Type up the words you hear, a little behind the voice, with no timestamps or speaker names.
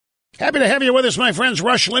Happy to have you with us, my friends.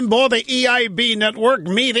 Rush Limbaugh, the EIB network,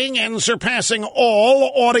 meeting and surpassing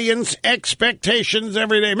all audience expectations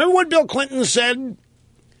every day. Remember what Bill Clinton said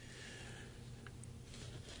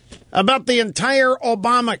about the entire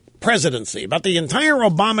Obama presidency, about the entire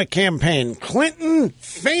Obama campaign? Clinton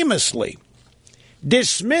famously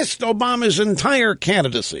dismissed Obama's entire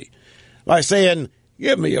candidacy by saying,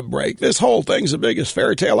 "Give me a break. This whole thing's the biggest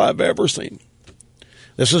fairy tale I've ever seen."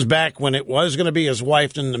 This is back when it was going to be his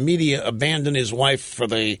wife, and the media abandoned his wife for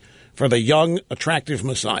the young, attractive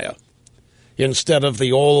Messiah instead of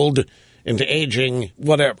the old, into aging,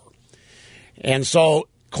 whatever. And so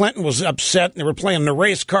Clinton was upset, and they were playing the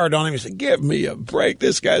race card on him. He said, "Give me a break.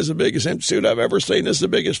 This guy's the biggest empty suit I've ever seen. This is the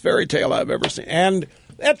biggest fairy tale I've ever seen." And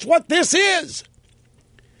that's what this is.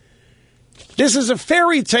 This is a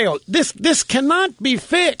fairy tale. This cannot be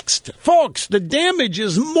fixed. Folks, the damage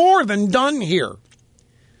is more than done here.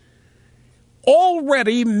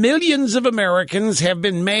 Already, millions of Americans have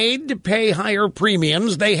been made to pay higher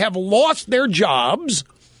premiums. They have lost their jobs.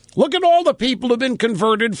 Look at all the people who have been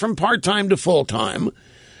converted from part-time to full-time.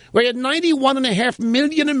 We had 91.5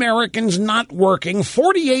 million Americans not working,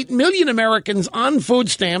 48 million Americans on food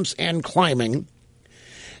stamps and climbing.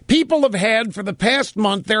 People have had, for the past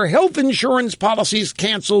month, their health insurance policies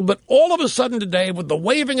canceled, but all of a sudden today, with the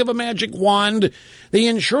waving of a magic wand, the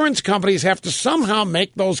insurance companies have to somehow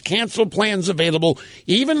make those canceled plans available,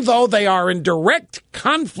 even though they are in direct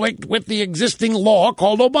conflict with the existing law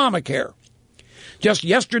called Obamacare. Just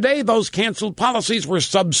yesterday, those canceled policies were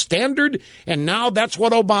substandard, and now that's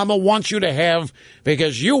what Obama wants you to have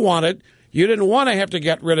because you want it. You didn't want to have to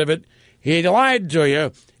get rid of it. He lied to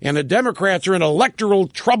you, and the Democrats are in electoral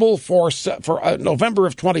trouble for November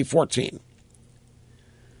of 2014.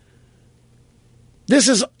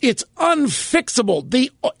 It's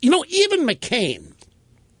unfixable. Even McCain,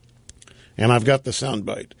 and I've got the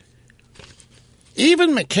soundbite,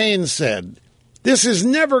 even McCain said, this is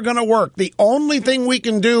never going to work. The only thing we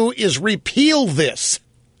can do is repeal this.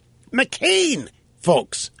 McCain,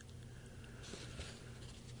 folks.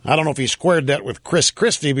 I don't know if he squared that with Chris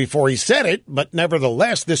Christie before he said it, but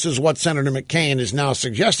nevertheless, this is what Senator McCain is now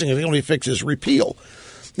suggesting if the only fix is repeal.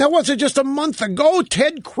 Now, was it just a month ago?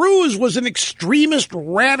 Ted Cruz was an extremist,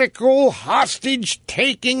 radical,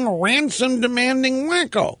 hostage-taking, ransom-demanding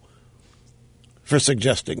wacko for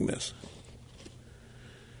suggesting this.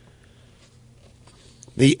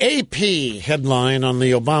 The AP headline on the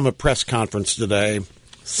Obama press conference today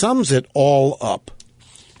sums it all up.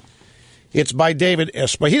 It's by David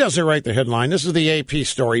Espa. He doesn't write the headline. This is the AP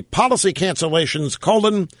story. Policy cancellations,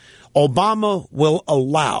 Obama will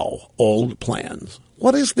allow old plans.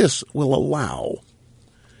 What is this will allow?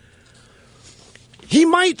 He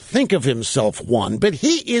might think of himself one, but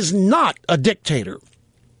he is not a dictator.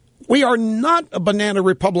 We are not a banana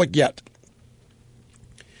republic yet.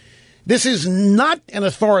 This is not an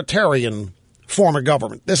authoritarian form of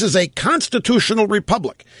government. This is a constitutional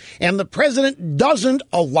republic, and the president doesn't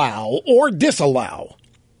allow or disallow.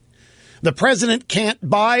 The president can't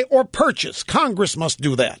buy or purchase. Congress must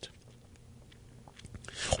do that.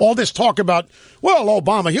 All this talk about, well,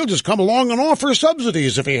 Obama, he'll just come along and offer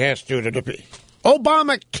subsidies if he has to.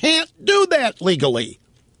 Obama can't do that legally.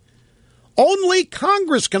 Only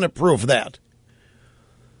Congress can approve that.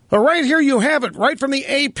 But right here you have it, right from the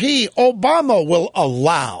AP. Obama will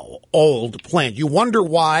allow old plans. You wonder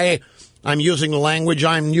why I'm using the language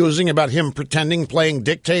I'm using about him playing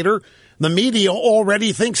dictator. The media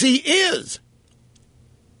already thinks he is.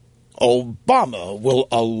 Obama will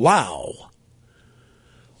allow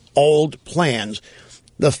old plans.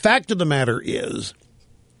 The fact of the matter is,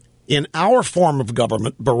 in our form of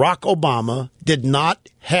government, Barack Obama did not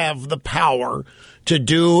have the power to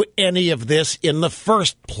do any of this in the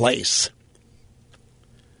first place.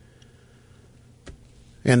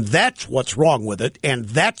 And that's what's wrong with it, and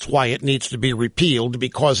that's why it needs to be repealed,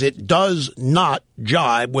 because it does not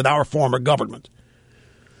jibe with our form of government.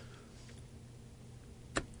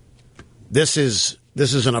 This is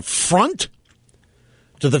an affront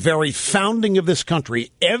to the very founding of this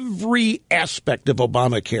country. Every aspect of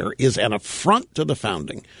Obamacare is an affront to the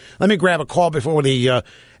founding. Let me grab a call before the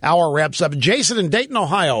hour wraps up. Jason in Dayton,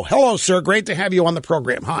 Ohio. Hello, sir. Great to have you on the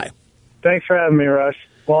program. Hi. Thanks for having me, Rush.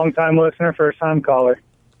 Long-time listener, first-time caller.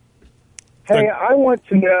 Hey, I want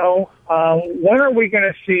to know, when are we going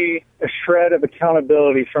to see a shred of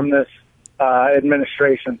accountability from this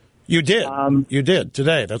administration? You did. You did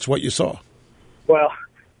today. That's what you saw. Well,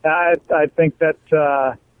 I think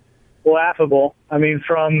that's laughable. I mean,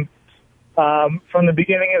 from the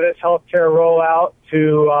beginning of this healthcare rollout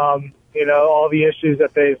to all the issues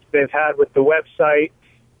that they've had with the website,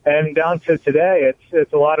 And down to today,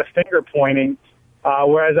 it's a lot of finger pointing.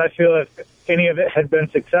 Whereas I feel if any of it had been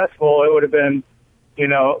successful, it would have been,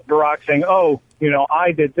 Barack saying, "Oh,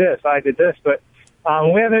 I did this," but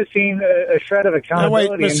we haven't seen a shred of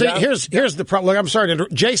accountability. No, wait, see, here's the problem. I'm sorry to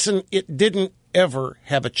interrupt. Jason, it didn't ever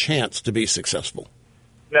have a chance to be successful.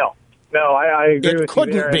 No, I agree with you. It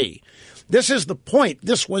couldn't be. This is the point.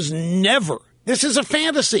 This was never. This is a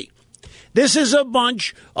fantasy. This is a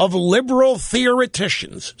bunch of liberal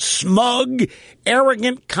theoreticians, smug,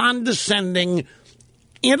 arrogant, condescending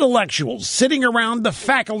intellectuals sitting around the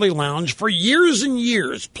faculty lounge for years and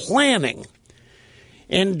years planning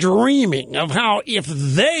and dreaming of how, if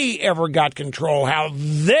they ever got control, how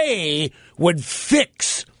they would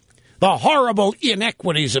fix the horrible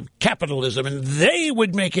inequities of capitalism, and they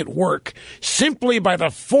would make it work simply by the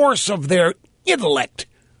force of their intellect.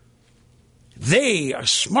 They are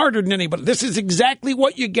smarter than anybody. This is exactly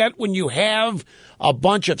what you get when you have a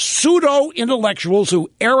bunch of pseudo-intellectuals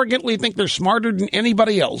who arrogantly think they're smarter than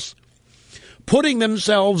anybody else, putting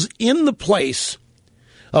themselves in the place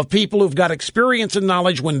of people who've got experience and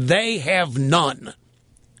knowledge when they have none.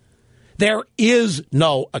 There is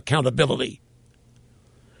no accountability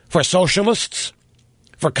for socialists,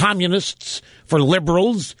 for communists, for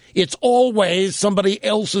liberals. It's always somebody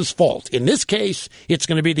else's fault. In this case, it's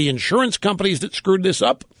going to be the insurance companies that screwed this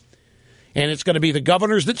up, and it's going to be the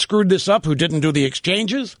governors that screwed this up who didn't do the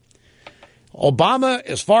exchanges. Obama,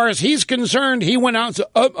 as far as he's concerned, he went out and said,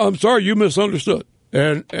 "Oh, I'm sorry, you misunderstood."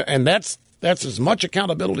 And that's as much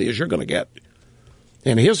accountability as you're going to get.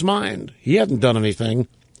 In his mind, he hadn't done anything.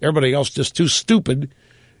 Everybody else just too stupid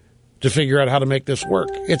to figure out how to make this work.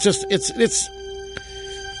 It's just, it's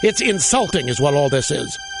insulting is what all this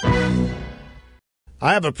is.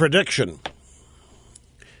 I have a prediction.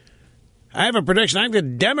 I think the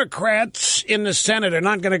Democrats in the Senate are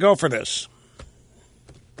not going to go for this.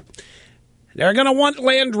 They're going to want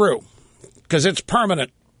Landrieu because it's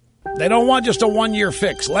permanent. They don't want just a one-year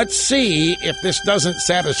fix. Let's see if this doesn't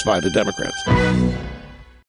satisfy the Democrats.